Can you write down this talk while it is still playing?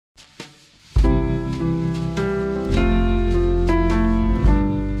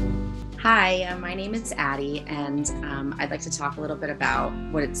name is Addie, and I'd like to talk a little bit about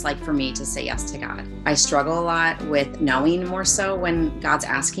what it's like for me to say yes to God. I struggle a lot with knowing more so when God's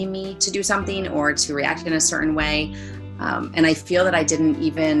asking me to do something or to react in a certain way. And I feel that I didn't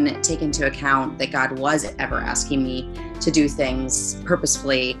even take into account that God was ever asking me to do things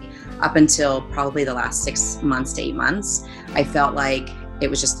purposefully up until probably the last 6 months to 8 months. I felt like it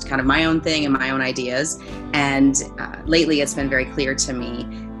was just kind of my own thing and my own ideas. And lately it's been very clear to me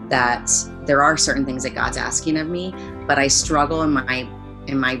that there are certain things that God's asking of me, but I struggle in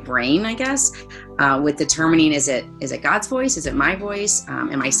my brain, I guess, with determining, is it God's voice? Is it my voice?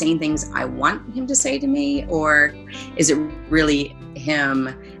 Am I saying things I want him to say to me? Or is it really him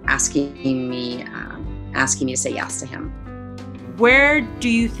asking me to say yes to him? Where do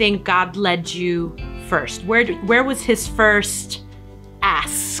you think God led you first? Where was his first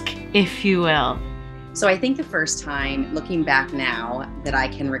ask, if you will? So I think the first time, looking back now, that I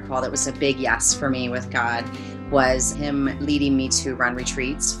can recall that was a big yes for me with God was him leading me to run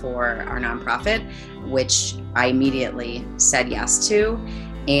retreats for our nonprofit, which I immediately said yes to.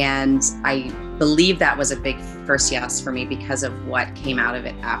 And I believe that was a big first yes for me because of what came out of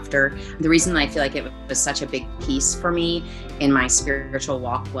it after. The reason I feel like it was such a big piece for me in my spiritual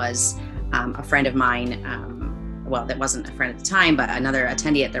walk was a friend of mine, well, that wasn't a friend at the time, but another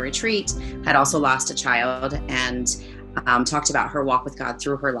attendee at the retreat had also lost a child and talked about her walk with God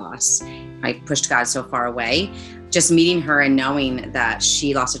through her loss. I pushed God so far away. Just meeting her and knowing that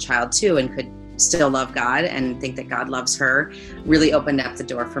she lost a child too and could still love God and think that God loves her really opened up the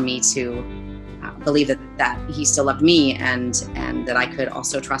door for me to believe that he still loved me and that I could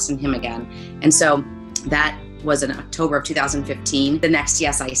also trust in him again. And so that was in October of 2015. The next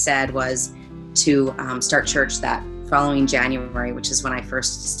yes I said was to start church that following January, which is when I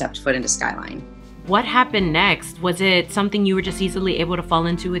first stepped foot into Skyline. What happened next? Was it something you were just easily able to fall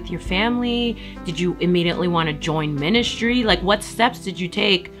into with your family? Did you immediately want to join ministry? Like, what steps did you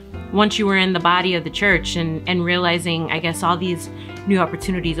take once you were in the body of the church and realizing, I guess, all these new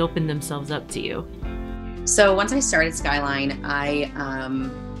opportunities opened themselves up to you? So once I started Skyline, I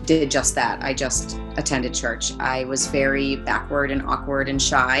did just that. I just attended church. I was very backward and awkward and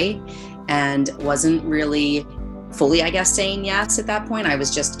shy and wasn't really fully, I guess, saying yes at that point. I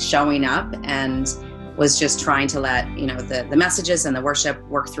was just showing up and was just trying to let, the messages and the worship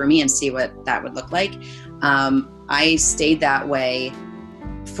work through me and see what that would look like. I stayed that way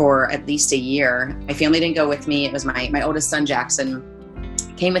for at least a year. My family didn't go with me. It was my oldest son, Jackson,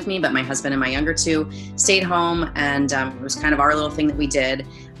 came with me, but my husband and my younger two stayed home, and it was kind of our little thing that we did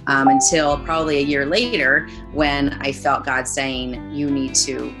until probably a year later when I felt God saying, you need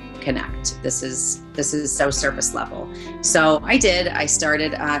to connect. This is so surface level. So I did. I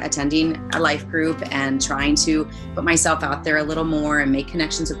started attending a life group and trying to put myself out there a little more and make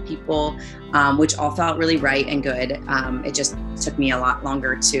connections with people, which all felt really right and good. It just took me a lot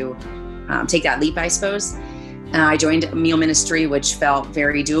longer to take that leap, I suppose. I joined a meal ministry, which felt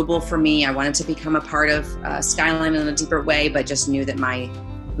very doable for me. I wanted to become a part of Skyline in a deeper way, but just knew that I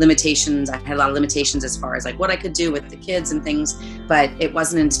had a lot of limitations as far as like what I could do with the kids and things. But it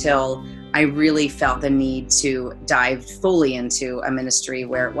wasn't until I really felt the need to dive fully into a ministry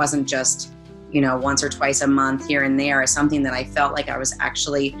where it wasn't just, once or twice a month here and there, something that I felt like I was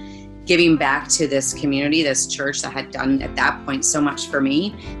actually giving back to this community, this church that had done at that point so much for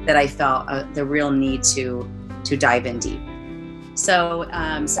me, that I felt the real need to dive in deep. So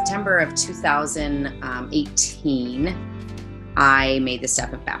September of 2018, I made the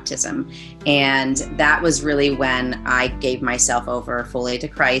step of baptism. And that was really when I gave myself over fully to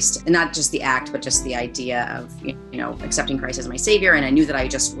Christ. And not just the act, but just the idea of, accepting Christ as my Savior. And I knew that I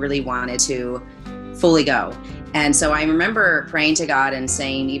just really wanted to fully go. And so I remember praying to God and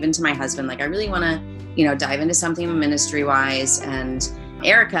saying, even to my husband, like, I really want to, dive into something ministry-wise. And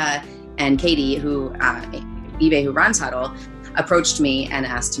Erica and Katie, who runs Huddle, approached me and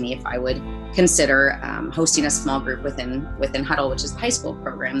asked me if I would consider hosting a small group within Huddle, which is the high school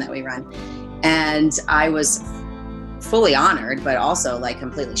program that we run. And I was fully honored, but also like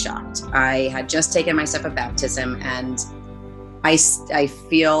completely shocked. I had just taken my step of baptism, and I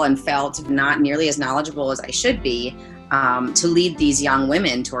feel and felt not nearly as knowledgeable as I should be to lead these young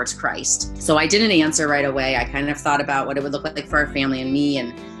women towards Christ. So I didn't answer right away. I kind of thought about what it would look like for our family and me,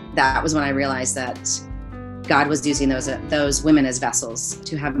 and that was when I realized that God was using those women as vessels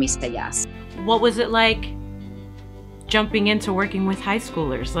to have me say yes. What was it like jumping into working with high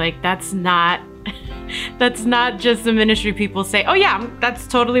schoolers? Like, that's not just the ministry people say, oh yeah, that's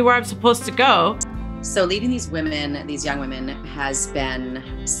totally where I'm supposed to go. So leading these young women has been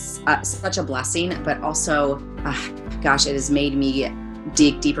such a blessing, but also, it has made me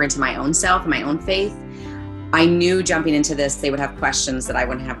dig deeper into my own self and my own faith, I knew jumping into this, they would have questions that I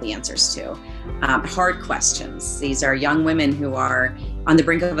wouldn't have the answers to. Hard questions. These are young women who are on the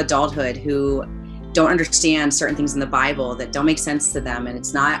brink of adulthood, who don't understand certain things in the Bible that don't make sense to them, and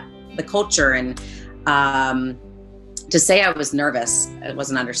it's not the culture. And to say I was nervous, it was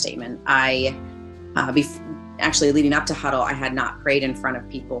an understatement. Actually leading up to Huddle, I had not prayed in front of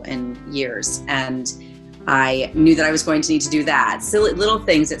people in years, and I knew that I was going to need to do that. Silly little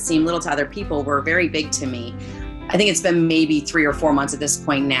things that seem little to other people were very big to me. I think it's been maybe 3 or 4 months at this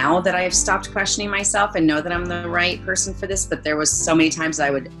point now that I have stopped questioning myself and know that I'm the right person for this. But there was so many times I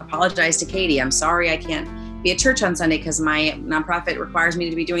would apologize to Katie. I'm sorry I can't be at church on Sunday because my nonprofit requires me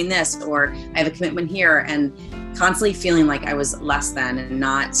to be doing this, or I have a commitment here, and constantly feeling like I was less than and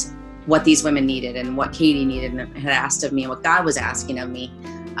not what these women needed and what Katie needed and had asked of me and what God was asking of me.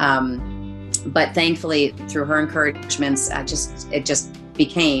 But thankfully, through her encouragements, it just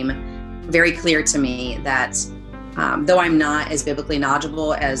became very clear to me that though I'm not as biblically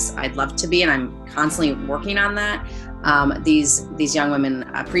knowledgeable as I'd love to be, and I'm constantly working on that, these young women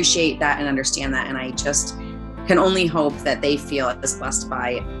appreciate that and understand that, and I just can only hope that they feel as blessed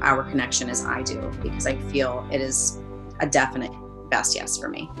by our connection as I do, because I feel it is a definite best yes for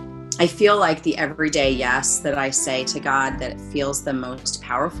me. I feel like the everyday yes that I say to God that feels the most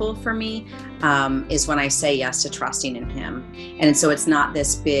powerful for me is when I say yes to trusting in Him. And so it's not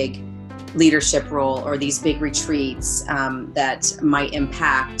this big leadership role or these big retreats that might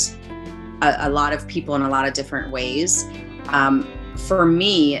impact a lot of people in a lot of different ways. For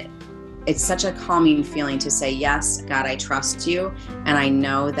me, it's such a calming feeling to say, yes, God, I trust you, and I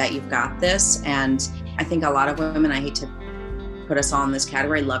know that you've got this. And I think a lot of women, I hate to put us all in this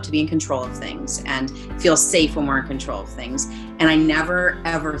category, love to be in control of things and feel safe when we're in control of things. And I never,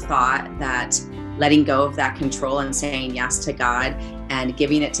 ever thought that letting go of that control and saying yes to God and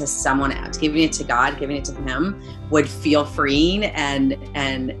giving it to someone else, giving it to God, giving it to Him, would feel freeing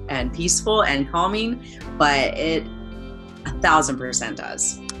and peaceful and calming, but it 1000%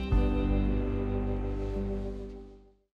 does.